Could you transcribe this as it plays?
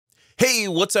Hey,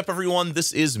 what's up everyone?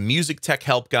 This is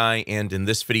MusicTechHelpGuy, and in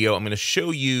this video, I'm going to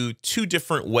show you two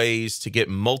different ways to get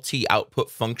multi-output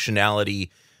functionality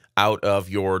out of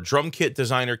your drum kit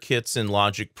designer kits in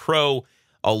Logic Pro,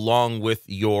 along with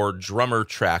your drummer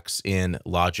tracks in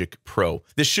Logic Pro.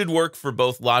 This should work for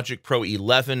both Logic Pro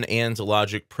 11 and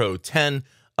Logic Pro 10,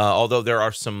 although there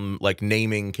are some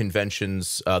naming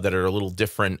conventions that are a little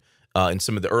different in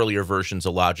some of the earlier versions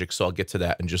of Logic, so I'll get to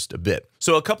that in just a bit.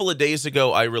 So a couple of days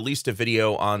ago, I released a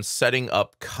video on setting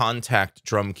up contact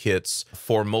drum kits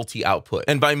for multi-output.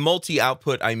 And by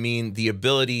multi-output, I mean the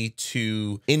ability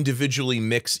to individually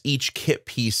mix each kit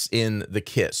piece in the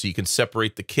kit. So you can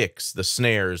separate the kicks, the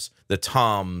snares, the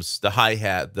toms, the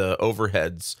hi-hat, the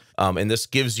overheads, and this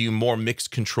gives you more mix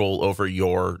control over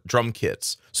your drum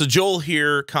kits. So Joel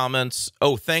here comments,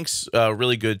 "Oh, thanks,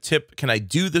 really good tip. Can I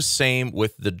do the same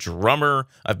with the drummer?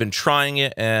 I've been trying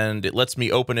it and it lets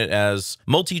me open it as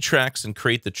multi-tracks and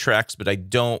create the tracks, but I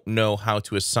don't know how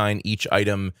to assign each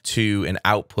item to an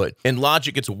output." In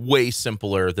Logic, it's way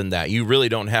simpler than that. You really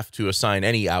don't have to assign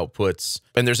any outputs.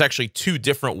 And there's actually two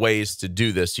different ways to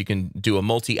do this. You can do a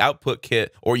multi-output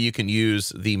kit, or you can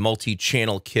use the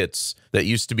multi-channel kits that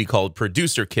used to be called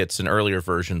producer kits in earlier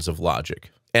versions of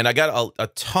Logic. And I got a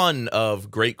ton of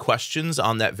great questions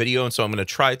on that video, and so I'm going to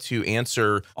try to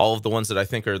answer all of the ones that I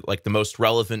think are the most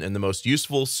relevant and the most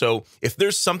useful. So if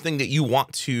there's something that you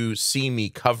want to see me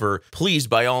cover, please,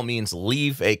 by all means,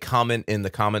 leave a comment in the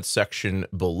comments section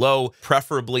below,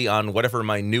 preferably on whatever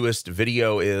my newest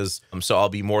video is, so I'll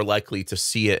be more likely to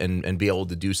see it and be able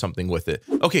to do something with it.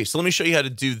 Okay, so let me show you how to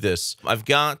do this. I've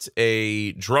got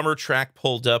a drummer track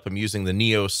pulled up. I'm using the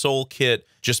Neo Soul kit,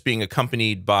 just being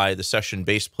accompanied by the session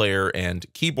bass player and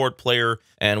keyboard player.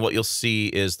 And what you'll see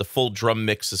is the full drum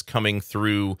mix is coming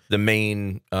through the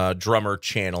main drummer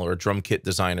channel or drum kit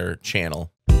designer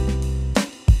channel.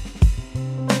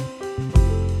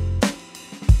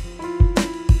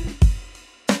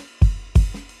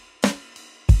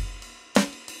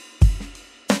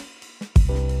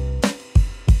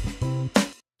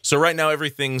 So right now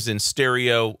everything's in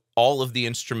stereo. All of the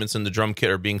instruments in the drum kit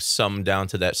are being summed down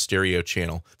to that stereo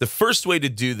channel. The first way to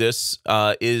do this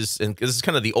is, and this is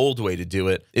kind of the old way to do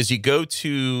it, is you go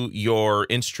to your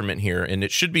instrument here, and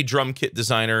it should be Drum Kit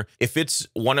Designer. If it's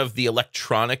one of the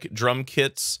electronic drum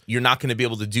kits, you're not going to be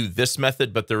able to do this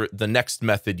method, but the next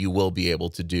method you will be able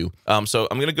to do. So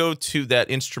I'm going to go to that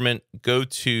instrument, go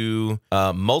to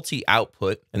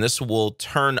multi-output, and this will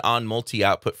turn on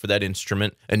multi-output for that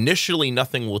instrument. Initially,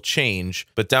 nothing will change,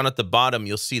 but down at the bottom,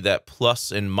 you'll see that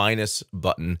plus and minus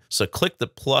button. So click the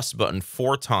plus button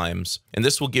 4 times, and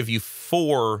this will give you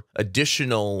 4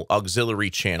 additional auxiliary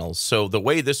channels. So the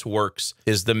way this works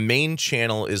is the main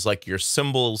channel is like your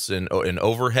cymbals and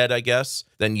overhead, I guess.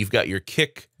 Then you've got your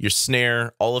kick, your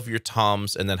snare, all of your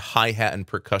toms, and then hi-hat and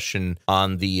percussion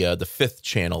on the 5th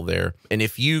channel there. And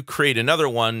if you create another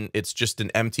one, it's just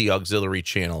an empty auxiliary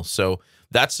channel. So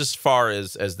that's as far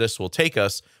as this will take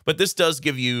us, but this does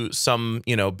give you some,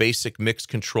 basic mix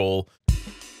control.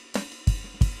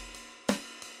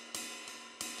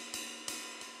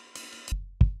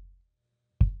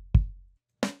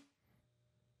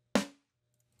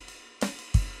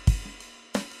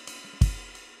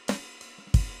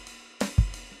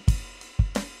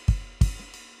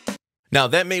 Now,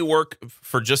 that may work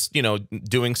for just,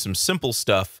 doing some simple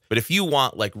stuff, but if you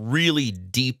want really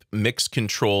deep mix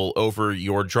control over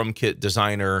your drum kit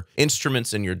designer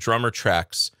instruments and your drummer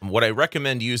tracks, what I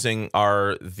recommend using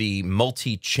are the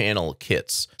multi-channel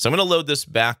kits. So I'm going to load this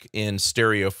back in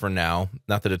stereo for now.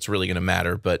 Not that it's really going to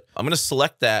matter, but I'm going to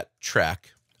select that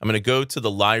track. I'm going to go to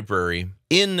the library.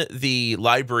 In the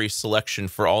library selection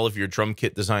for all of your drum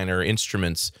kit designer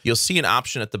instruments, you'll see an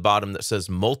option at the bottom that says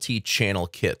multi-channel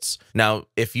kits. Now,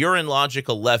 if you're in Logic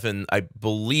 11, I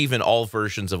believe in all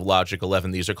versions of Logic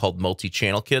 11, these are called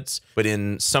multi-channel kits, but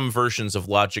in some versions of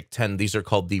Logic 10, these are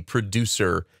called the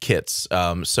producer kits.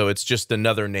 So it's just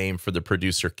another name for the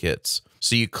producer kits.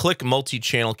 So you click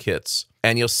multi-channel kits,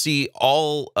 and you'll see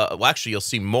all, well, actually, you'll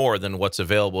see more than what's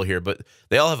available here, but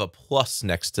they all have a plus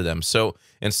next to them. So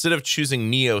instead of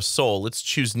choosing Neo Soul, let's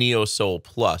choose Neo Soul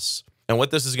Plus. And what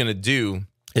this is going to do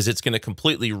is it's going to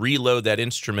completely reload that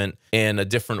instrument in a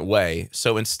different way.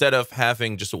 So instead of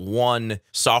having just one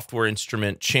software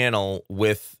instrument channel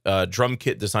with Drum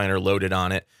Kit Designer loaded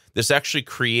on it, this actually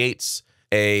creates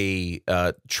a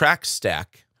track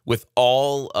stack with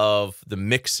all of the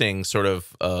mixing sort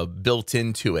of built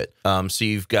into it. So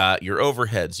you've got your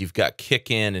overheads, you've got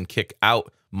kick in and kick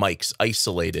out mics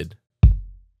isolated.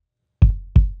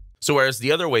 So whereas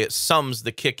the other way, it sums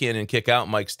the kick in and kick out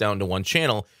mics down to one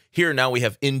channel, here now we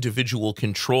have individual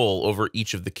control over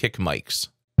each of the kick mics.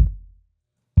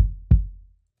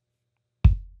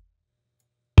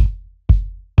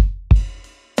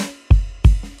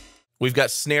 We've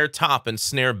got snare top and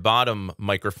snare bottom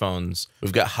microphones.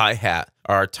 We've got hi-hat.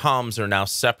 Our toms are now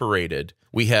separated.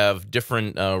 We have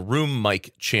different room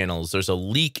mic channels. There's a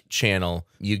leak channel.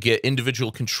 You get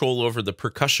individual control over the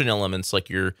percussion elements like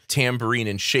your tambourine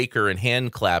and shaker and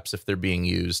hand claps if they're being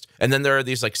used. And then there are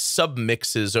these like sub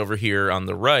mixes over here on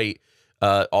the right,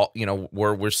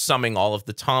 where we're summing all of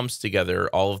the toms together,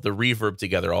 all of the reverb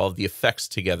together, all of the effects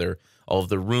together, all of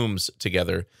the rooms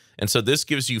together. And so this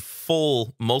gives you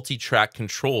full multi-track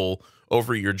control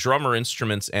over your drummer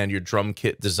instruments and your drum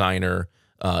kit designer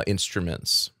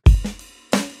instruments.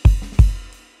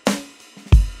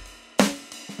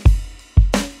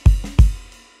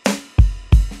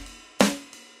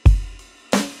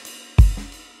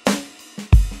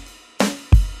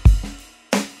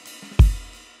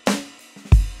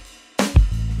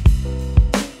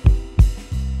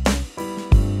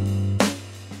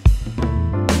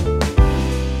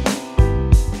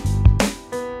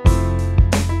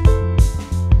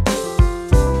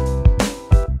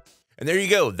 And there you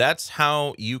go. That's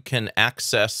how you can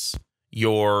access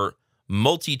your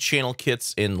multi-channel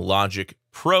kits in Logic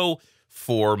Pro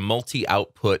for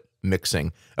multi-output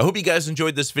mixing. I hope you guys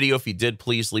enjoyed this video. If you did,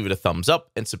 please leave it a thumbs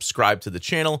up and subscribe to the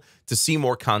channel to see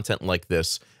more content like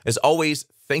this. As always,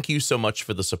 thank you so much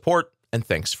for the support, and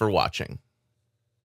thanks for watching.